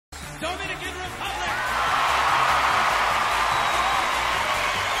Dominican Republic.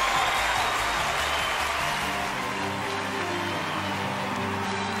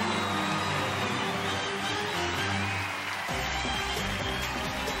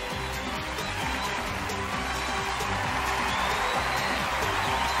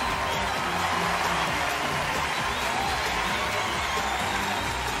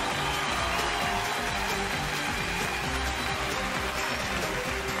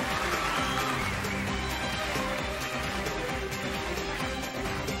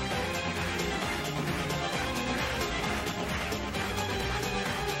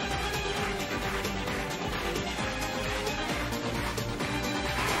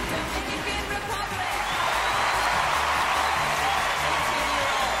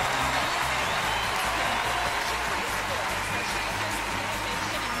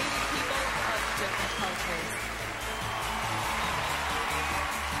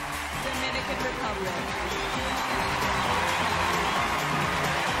 Dominican Republic.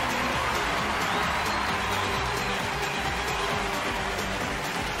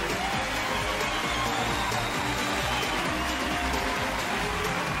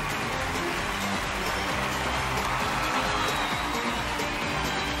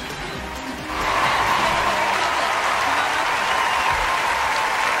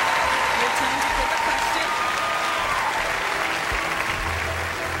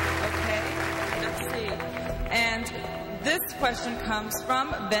 This question comes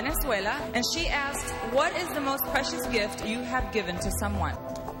from Venezuela, and she asked, what is the most precious gift you have given to someone?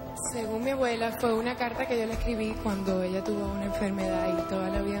 Según mi abuela, fue una carta que yo le escribí cuando ella tuvo una enfermedad y toda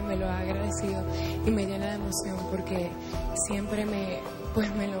la vida me lo ha agradecido y me llena de emoción porque siempre me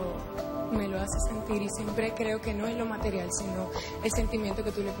lo hace sentir y siempre creo que no es lo material, sino el sentimiento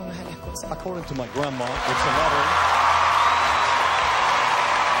que tú le pongas a las cosas. According to my grandma, it's a letter.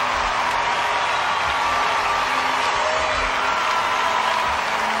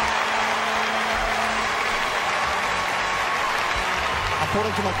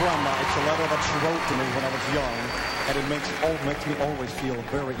 According to my grandma, it's a letter that she wrote to me when I was young, and it makes me always feel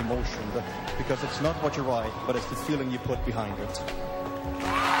very emotional because it's not what you write, but it's the feeling you put behind it.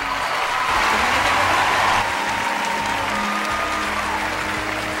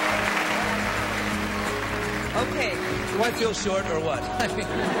 Okay. Do I feel short or what?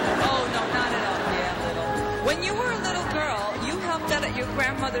 Oh, no, not at all. Yeah, little. When you were a little girl, you helped out at your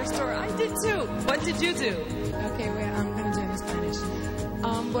grandmother's store. I did too. What did you do? Okay, well, I'm going to do it in Spanish.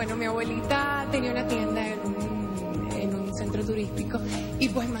 Bueno, mi abuelita tenía una tienda en un centro turístico y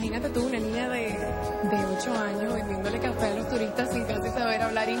pues imagínate tú, una niña de 8 años vendiéndole café a los turistas sin casi saber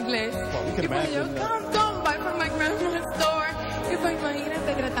hablar inglés. Y pues yo, come buy from my grandma's store. Y pues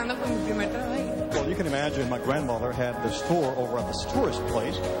imagínate tratando con mi primer trabajo. Well, you can imagine my grandmother had the store over at this tourist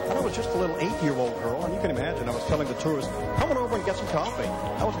place, and I was just a little 8-year-old girl, and you can imagine I was telling the tourists, come on over and get some coffee.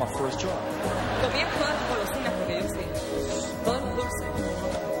 That was my first job. Comía todas las golosinas porque yo sí. Todos los dulces.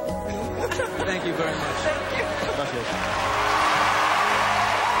 Thank you very much. Thank you. Gracias.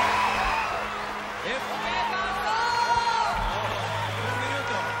 If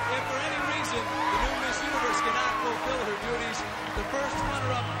for any reason the new Miss Universe cannot fulfill her duties, the first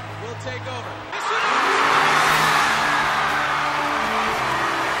runner-up will take over. Miss Universe!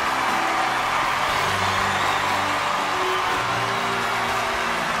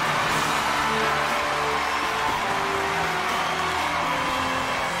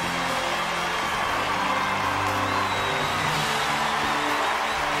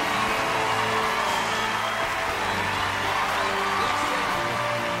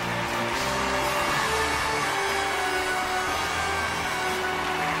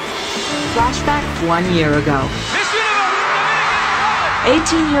 Flashback 1 year ago.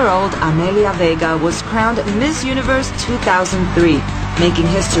 18-year-old Amelia Vega was crowned Miss Universe 2003, making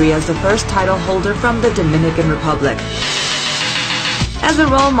history as the first title holder from the Dominican Republic. As a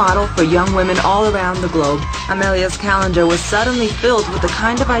role model for young women all around the globe, Amelia's calendar was suddenly filled with the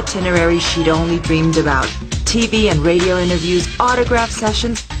kind of itinerary she'd only dreamed about. TV and radio interviews, autograph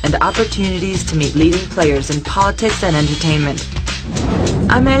sessions, and opportunities to meet leading players in politics and entertainment.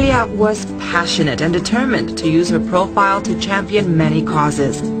 Amelia was passionate and determined to use her profile to champion many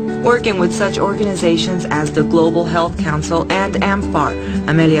causes. Working with such organizations as the Global Health Council and AMFAR,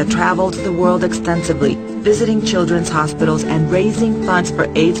 Amelia traveled the world extensively, visiting children's hospitals and raising funds for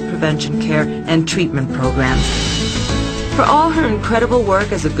AIDS prevention care and treatment programs. For all her incredible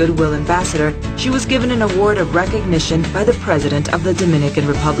work as a Goodwill ambassador, she was given an award of recognition by the President of the Dominican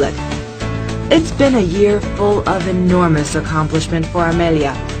Republic. It's been a year full of enormous accomplishment for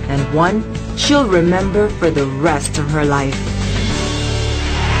Amelia, and one she'll remember for the rest of her life.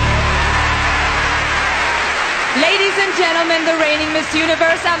 and gentlemen, the reigning Miss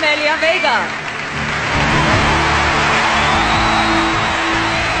Universe, Amelia Vega.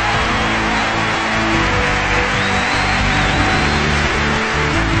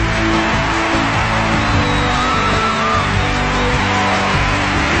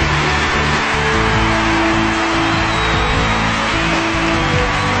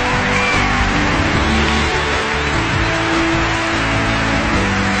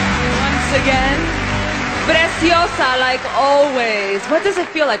 Again, preciosa like always. What does it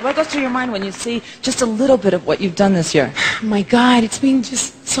feel like? What goes through your mind when you see just a little bit of what you've done this year? My God, it's been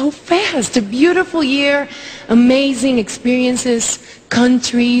just so fast. A beautiful year, amazing experiences,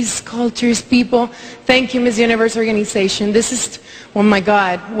 countries, cultures, people. Thank you, Miss Universe organization. This is, oh my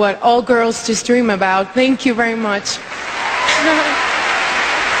God, what all girls just dream about. Thank you very much.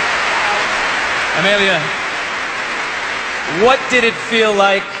 Amelia, what did it feel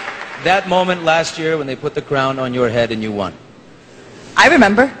like that moment last year when they put the crown on your head and you won? I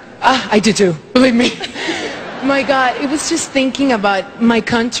remember. I do too, believe me. My God, it was just thinking about my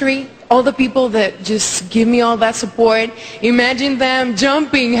country, all the people that just give me all that support. Imagine them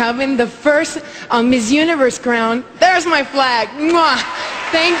jumping, having the first Miss Universe crown. There's my flag. Mwah!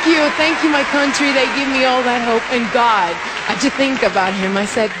 Thank you, my country. They give me all that hope. And God, I just think about him. I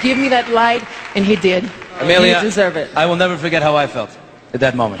said, give me that light, and he did. Amelia, you deserve it. I will never forget how I felt at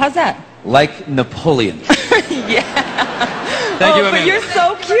that moment. How's that? Like Napoleon. Yeah. Thank you, Amelia. But you're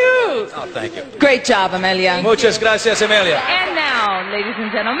so cute. Oh, thank you. Great job, Amelia. Muchas gracias, Amelia. And now, ladies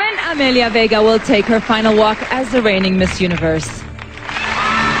and gentlemen, Amelia Vega will take her final walk as the reigning Miss Universe.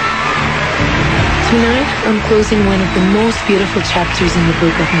 Tonight, I'm closing one of the most beautiful chapters in the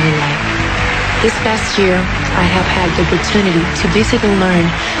book of my life. This past year, I have had the opportunity to visit and learn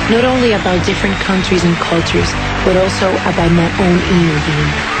not only about different countries and cultures, but also about my own inner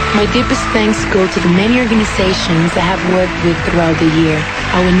being. My deepest thanks go to the many organizations I have worked with throughout the year.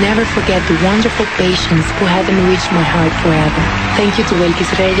 I will never forget the wonderful patients who have enriched my heart forever. Thank you to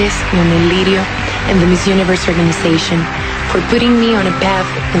Belkis Reyes, Lionel Lirio, and the Miss Universe organization for putting me on a path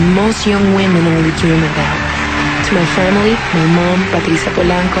that most young women only dream about. To my family, my mom, Patricia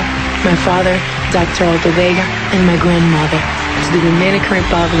Polanco, my father, Dr. Aldo Vega, and my grandmother. To the Dominican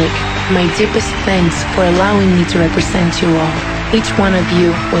Republic, my deepest thanks for allowing me to represent you all. Each one of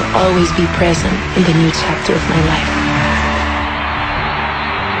you will always be present in the new chapter of my life.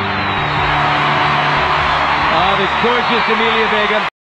 The gorgeous Amelia Vega.